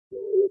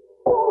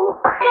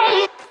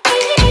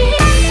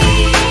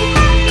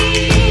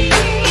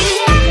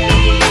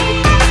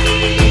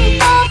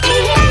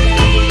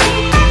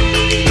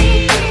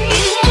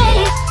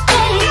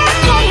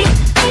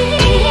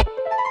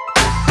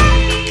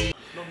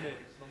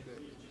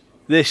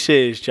This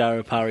is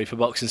Jared Parry for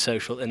Boxing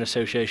Social in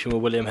association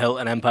with William Hill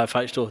and Empire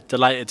Fight Store.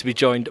 Delighted to be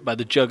joined by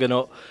the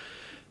Juggernaut.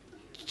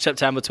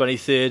 September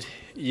 23rd,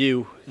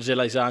 you,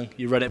 Zhilei Zhang,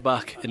 you run it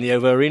back in the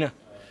OVO Arena.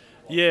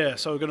 Yeah,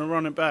 so we're going to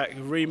run it back, a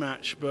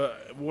rematch,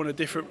 but want a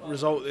different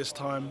result this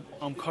time.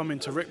 I'm coming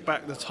to rip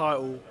back the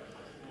title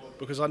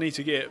because I need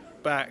to get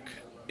it back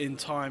in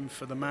time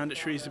for the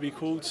mandatories to be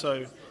called.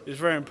 So it's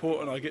very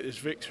important I get this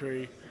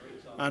victory.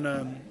 And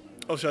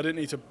obviously I didn't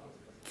need to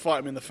fight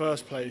him in the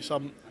first place.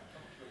 I'm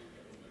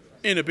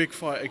in a big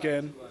fight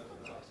again,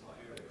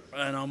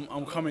 and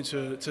I'm coming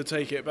to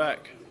take it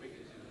back.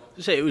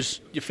 You say it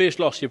was your first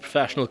loss of your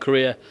professional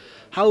career.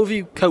 How have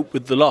you coped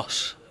with the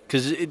loss?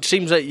 Because it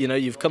seems like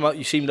you've come out,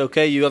 you seemed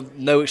okay. You have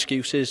no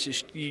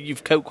excuses.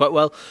 You've coped quite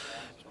well.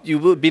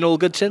 You've been all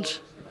good since.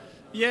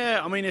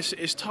 Yeah, I mean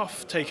it's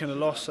tough taking a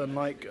loss, and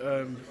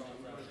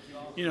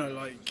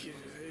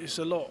it's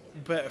a lot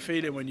better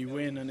feeling when you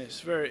win, and it's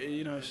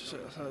very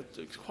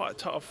it's quite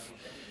tough.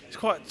 It's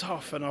quite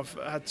tough, and I've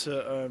had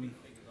to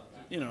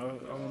I'm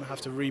going to have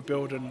to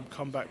rebuild and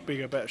come back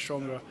bigger, better,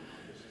 stronger.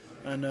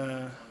 And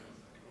I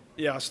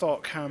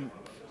start camp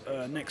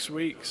next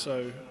week.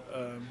 So,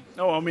 I've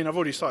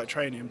already started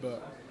training,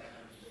 but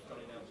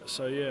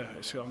so yeah,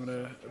 I'm going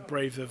to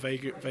brave the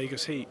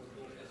Vegas heat.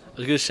 I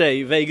was going to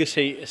say, Vegas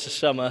heat, it's the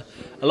summer.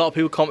 A lot of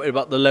people commented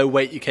about the low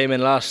weight you came in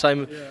last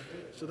time. Yeah.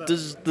 So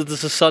does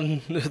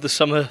the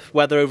summer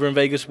weather over in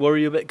Vegas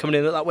worry you a bit coming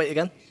in at that weight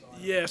again?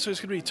 Yeah, so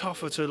it's going to be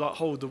tougher to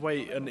hold the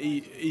weight and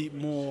eat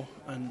more,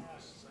 and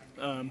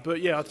but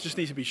yeah, I just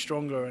need to be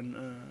stronger and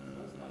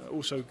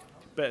also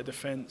better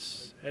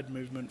defence, head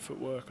movement,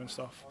 footwork and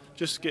stuff.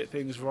 Just to get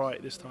things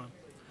right this time.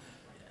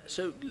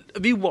 So,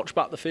 have you watched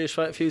back the first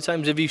fight a few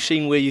times? Have you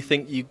seen where you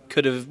think you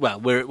could have,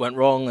 where it went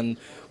wrong and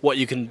what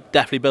you can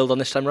definitely build on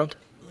this time around?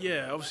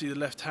 Yeah, obviously the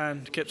left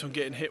hand kept on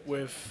getting hit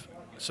with,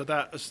 so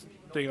that's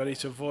the thing I need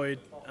to avoid.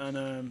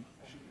 And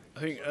I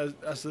think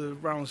as the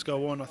rounds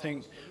go on, I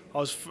think I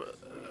was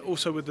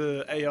also with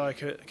the AI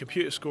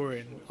computer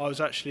scoring. I was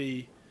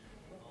actually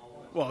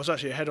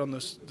ahead on the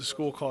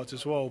scorecards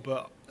as well,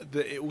 but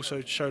it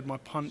also showed my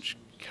punch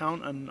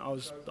count, and I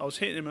was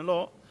hitting him a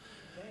lot.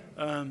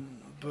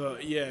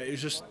 But yeah, it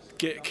was just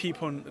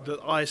keep on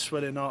the eyes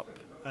swelling up,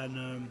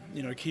 and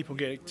keep on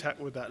getting attacked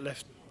with that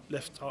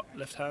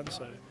left hand.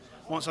 So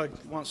once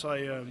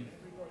I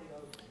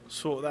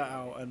sort that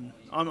out, and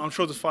I'm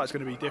sure this fight's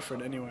going to be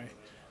different anyway,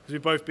 because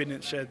we've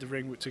both shared the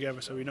ring together,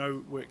 so we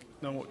know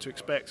what to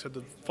expect. So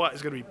the fight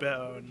is going to be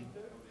better. And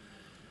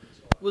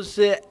was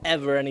there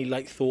ever any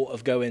thought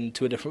of going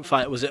to a different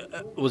fight? Was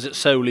it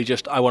solely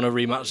just I want to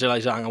rematch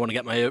Zhilei Zhang, I want to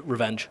get my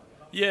revenge?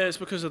 Yeah, it's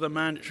because of the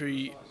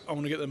mandatory. I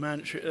want to get the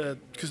mandatory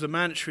because the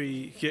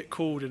mandatory get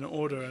called in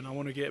order, and I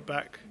want to get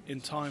back in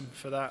time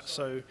for that.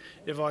 So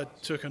if I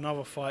took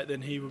another fight,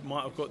 then he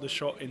might have got the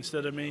shot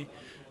instead of me,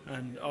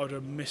 and I would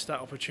have missed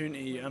that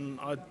opportunity. And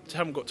I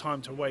haven't got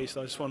time to waste.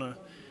 I just want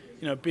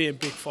to, be in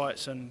big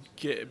fights and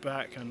get it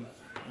back and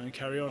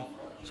carry on.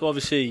 So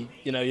obviously,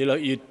 you're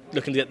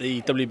looking to get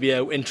the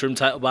WBO interim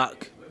title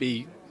back,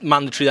 be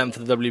mandatory then for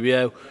the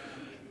WBO.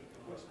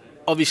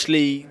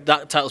 Obviously,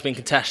 that title's been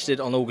contested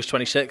on August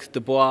 26th.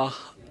 Dubois,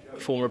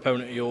 former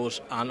opponent of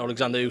yours, and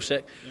Alexander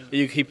Usyk. Yeah. Are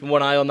you keeping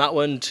one eye on that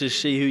one to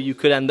see who you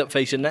could end up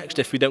facing next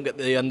if we don't get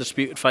the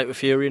undisputed fight with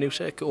Fury and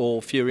Usyk,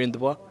 or Fury and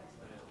Dubois?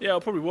 Yeah,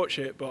 I'll probably watch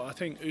it, but I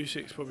think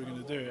Usyk's probably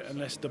going to do it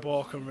unless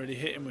Dubois can really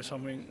hit him with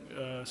something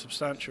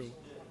substantial.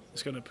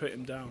 It's going to put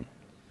him down.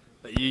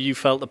 But you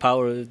felt the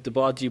power of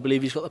Dubois. Do you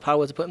believe he's got the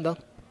power to put him down?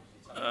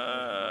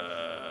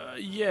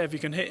 Yeah, if you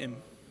can hit him.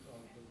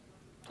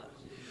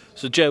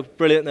 So Joe,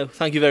 brilliant though.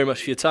 Thank you very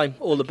much for your time.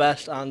 All the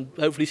best, and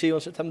hopefully see you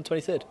on September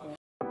 23rd.